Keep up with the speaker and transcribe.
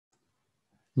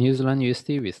New Zealand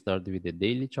USD, we start with the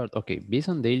daily chart. Okay, based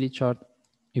on daily chart,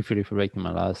 if you refer back to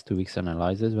my last 2 weeks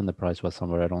analysis when the price was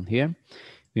somewhere around here,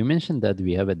 we mentioned that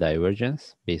we have a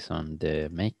divergence based on the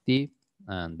MACD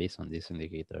and based on these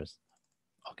indicators.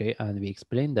 Okay, and we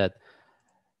explained that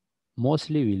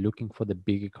mostly we're looking for the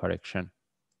bigger correction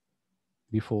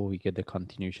before we get the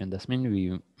continuation. That's mean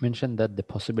we mentioned that the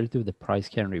possibility of the price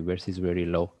can reverse is very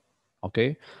low.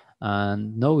 Okay,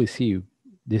 and now we see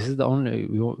this is the only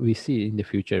we see in the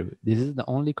future. This is the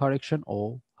only correction,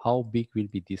 or how big will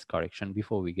be this correction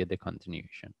before we get the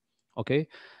continuation. Okay,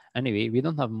 anyway, we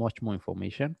don't have much more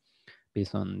information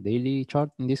based on daily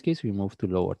chart. In this case, we move to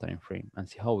lower time frame and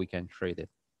see how we can trade it.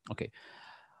 Okay,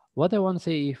 what I want to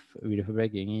say, if we refer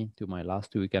back again to my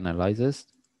last 2 week analysis,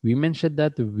 we mentioned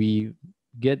that we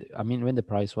get, I mean, when the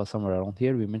price was somewhere around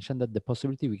here, we mentioned that the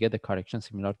possibility we get a correction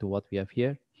similar to what we have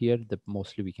here, the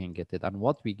mostly we can get it. And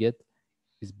what we get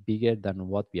is bigger than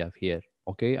what we have here.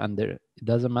 Okay. And there, it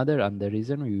doesn't matter. And the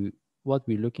reason what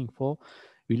we're looking for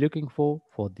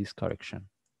this correction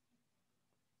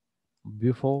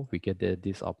before we get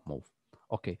this up move.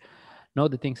 Okay. Now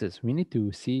the thing is, we need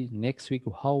to see next week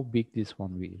how big this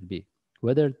one will be.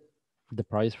 Whether the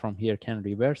price from here can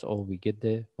reverse, or we get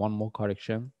the one more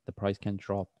correction, the price can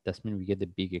drop. That means we get the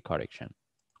bigger correction.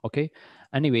 Okay.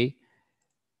 Anyway,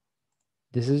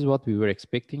 this is what we were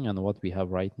expecting and what we have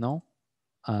right now.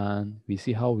 And we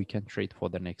see how we can trade for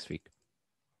the next week.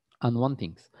 And one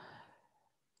thing,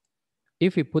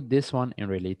 if we put this one in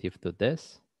relative to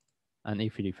this, and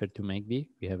if we refer to MACD,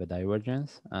 we have a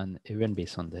divergence, and even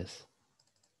based on this.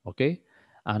 Okay.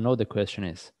 And now the question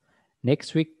is,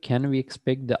 next week, can we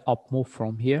expect the up move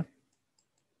from here?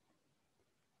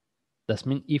 That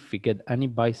means if we get any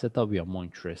buy setup, we are more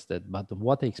interested. But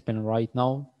what I explained right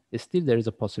now is still there is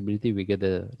a possibility we get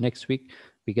a next week,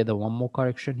 we get a one more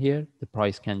correction here. The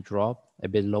price can drop a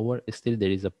bit lower. Still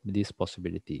there is this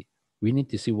possibility. We need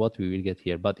to see what we will get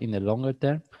here. But in the longer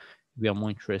term, we are more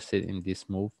interested in this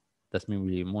move. That means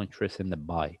we are more interested in the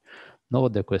buy. Now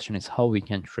the question is how we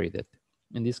can trade it.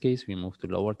 In this case, we move to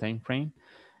lower time frame.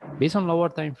 Based on lower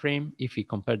time frame, if we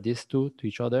compare these two to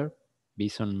each other,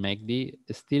 based on MACD,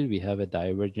 still we have a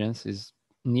divergence is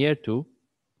near to,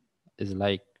 is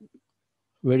like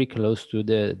very close to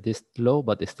this low,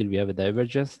 but still we have a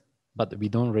divergence. But we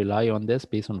don't rely on this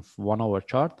based on 1 hour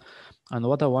chart. And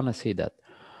what I want to say that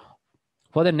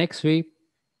for the next week,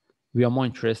 we are more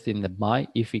interested in the buy.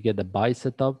 If we get the buy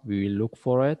setup, we will look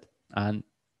for it. And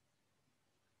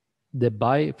the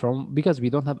buy from, because we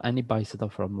don't have any buy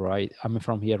setup from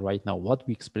from here right now. What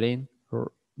we explain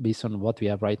based on what we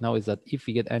have right now is that if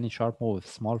we get any sharp move with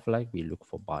small flag, we look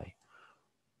for buy.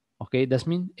 Okay, that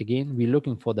means again we're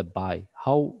looking for the buy.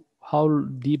 How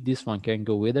deep this one can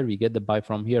go, whether we get the buy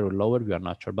from here or lower, we are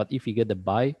not sure. But if we get the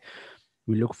buy,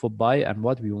 we look for buy, and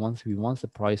what we want the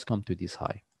price come to this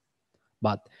high.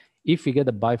 But if we get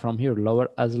the buy from here or lower,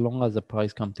 as long as the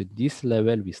price come to this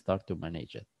level, we start to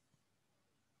manage it.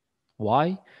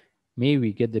 Why? May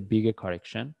we get the bigger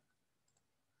correction.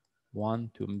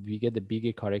 We get the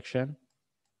bigger correction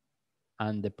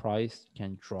and the price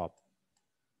can drop.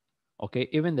 Okay,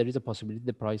 even there is a possibility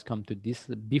the price come to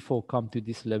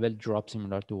this level, drop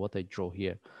similar to what I draw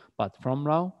here. But from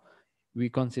now, we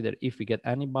consider if we get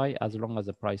any buy, as long as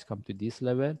the price come to this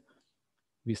level,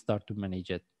 we start to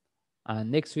manage it. And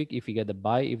next week, if we get the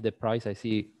buy, if the price I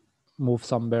see move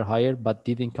somewhere higher but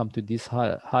didn't come to this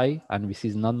high and we see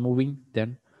it's not moving,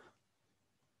 then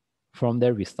from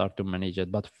there we start to manage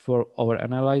it. But for our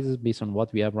analysis based on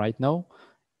what we have right now,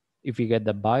 if we get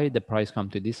the buy, the price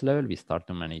come to this level, we start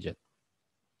to manage it.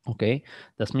 Okay,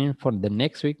 that means for the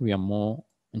next week we are more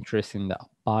interested in the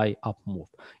buy up move.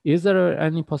 Is there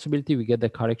any possibility we get the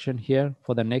correction here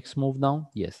for the next move down?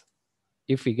 Yes.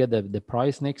 If we get the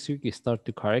price next week, we start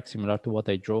to correct similar to what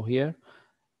I draw here,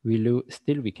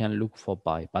 we can look for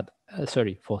buy, but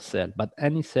for sell. But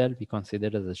any sell we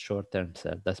consider as a short-term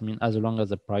sell. That means as long as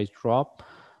the price drop,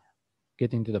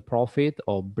 get into the profit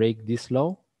or break this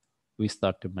low, we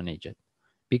start to manage it.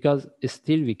 Because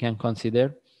still we can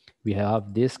consider we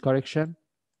have this correction,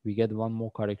 we get one more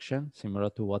correction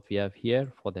similar to what we have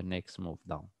here for the next move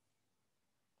down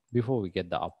before we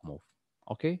get the up move.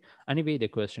 Okay, anyway, the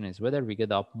question is whether we get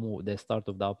the up move, the start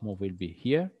of the up move will be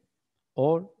here,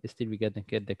 or still we get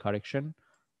the correction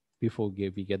before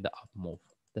we get the up move.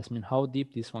 That means how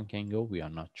deep this one can go, we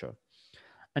are not sure.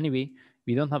 Anyway,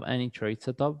 we don't have any trade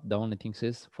setup. The only thing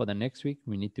is for the next week,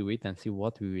 we need to wait and see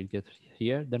what we will get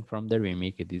here. Then from there, we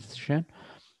make a decision.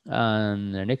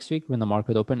 And next week, when the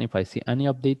market open, if I see any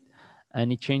update,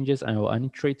 any changes, or any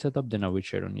trade setup, then I will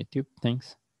share on YouTube.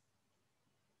 Thanks.